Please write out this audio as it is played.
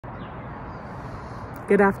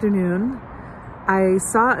Good afternoon. I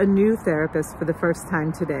saw a new therapist for the first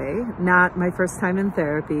time today. Not my first time in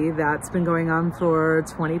therapy. That's been going on for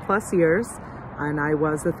 20 plus years, and I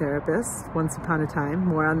was a therapist once upon a time.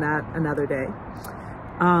 More on that another day.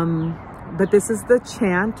 But this is the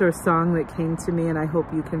chant or song that came to me, and I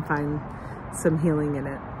hope you can find some healing in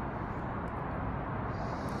it.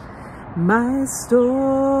 My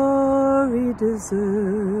story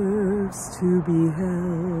deserves to be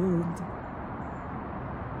held.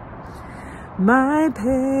 My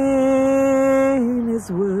pain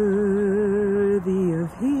is worthy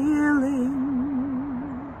of healing.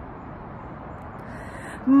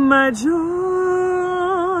 My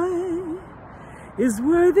joy is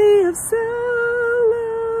worthy of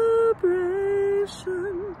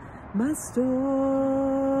celebration. My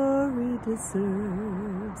story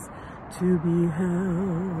deserves to be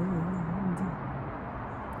held.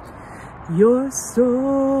 Your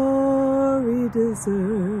story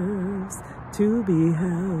deserves to be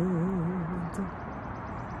held.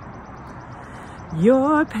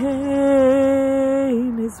 Your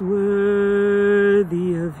pain is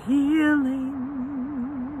worthy of healing.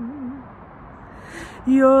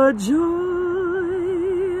 Your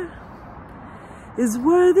joy is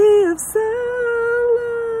worthy of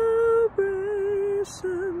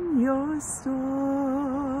celebration. Your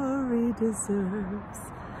story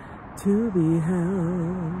deserves to be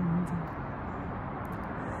held.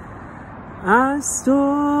 Our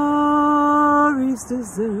stories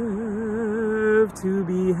deserve to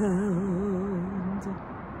be held.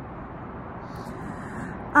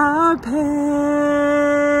 Our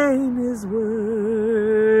pain is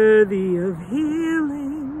worthy of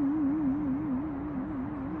healing.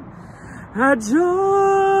 Our joy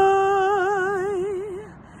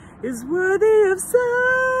is worthy of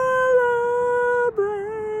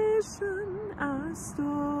celebration. Our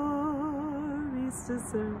stories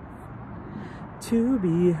deserve to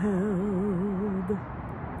be held.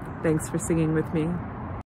 Thanks for singing with me.